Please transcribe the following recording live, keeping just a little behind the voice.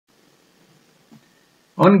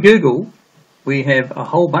On Google, we have a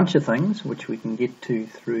whole bunch of things which we can get to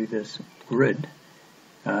through this grid.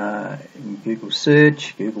 In Google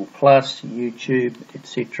Search, Google Plus, YouTube,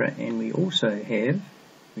 etc. And we also have,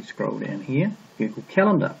 we scroll down here, Google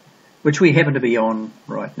Calendar, which we happen to be on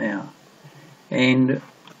right now. And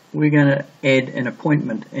we're going to add an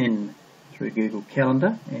appointment in through Google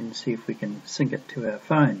Calendar and see if we can sync it to our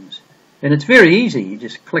phones. And it's very easy, you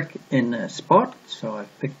just click in a spot. So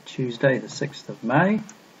I've picked Tuesday the 6th of May,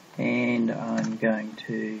 and I'm going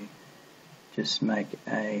to just make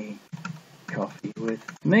a coffee with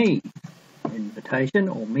me invitation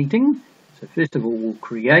or meeting. So first of all, we'll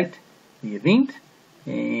create the event,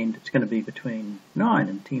 and it's going to be between 9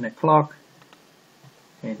 and 10 o'clock,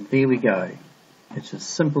 and there we go. It's as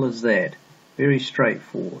simple as that, very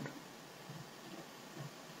straightforward.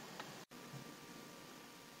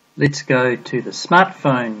 Let's go to the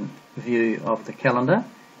smartphone view of the calendar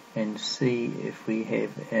and see if we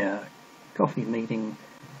have our coffee meeting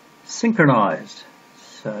synchronized.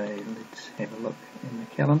 So let's have a look in the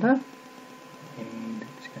calendar, and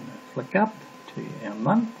it's going to flick up to our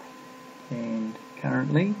month, and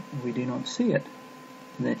currently we do not see it.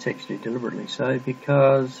 And that's actually deliberately so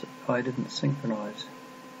because I didn't synchronize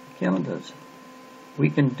calendars. We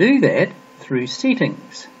can do that through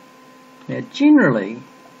settings. Now generally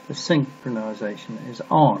the synchronization is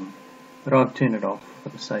on, but I've turned it off for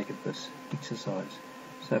the sake of this exercise.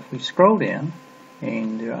 So if we scroll down,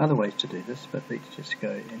 and there are other ways to do this, but let's just go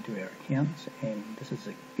into our accounts, and this is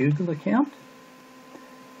a Google account.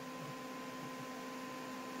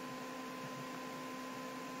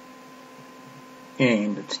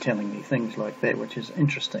 And it's telling me things like that, which is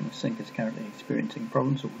interesting. Sync is currently experiencing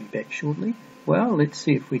problems, we'll be back shortly. Well, let's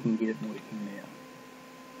see if we can get it working now.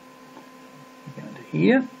 We go into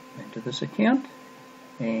here, into this account,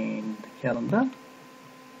 and calendar.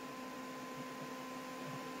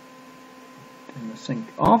 Turn the sync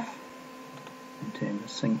off, and turn the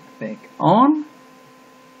sync back on,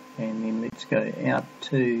 and then let's go out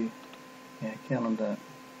to our calendar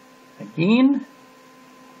again,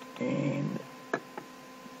 and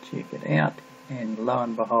check it out, and lo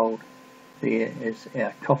and behold, there is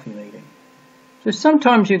our coffee meeting. So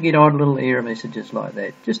sometimes you get odd little error messages like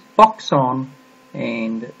that. Just box on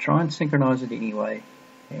and try and synchronize it anyway,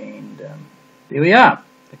 and there we are,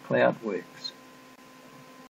 the cloud works.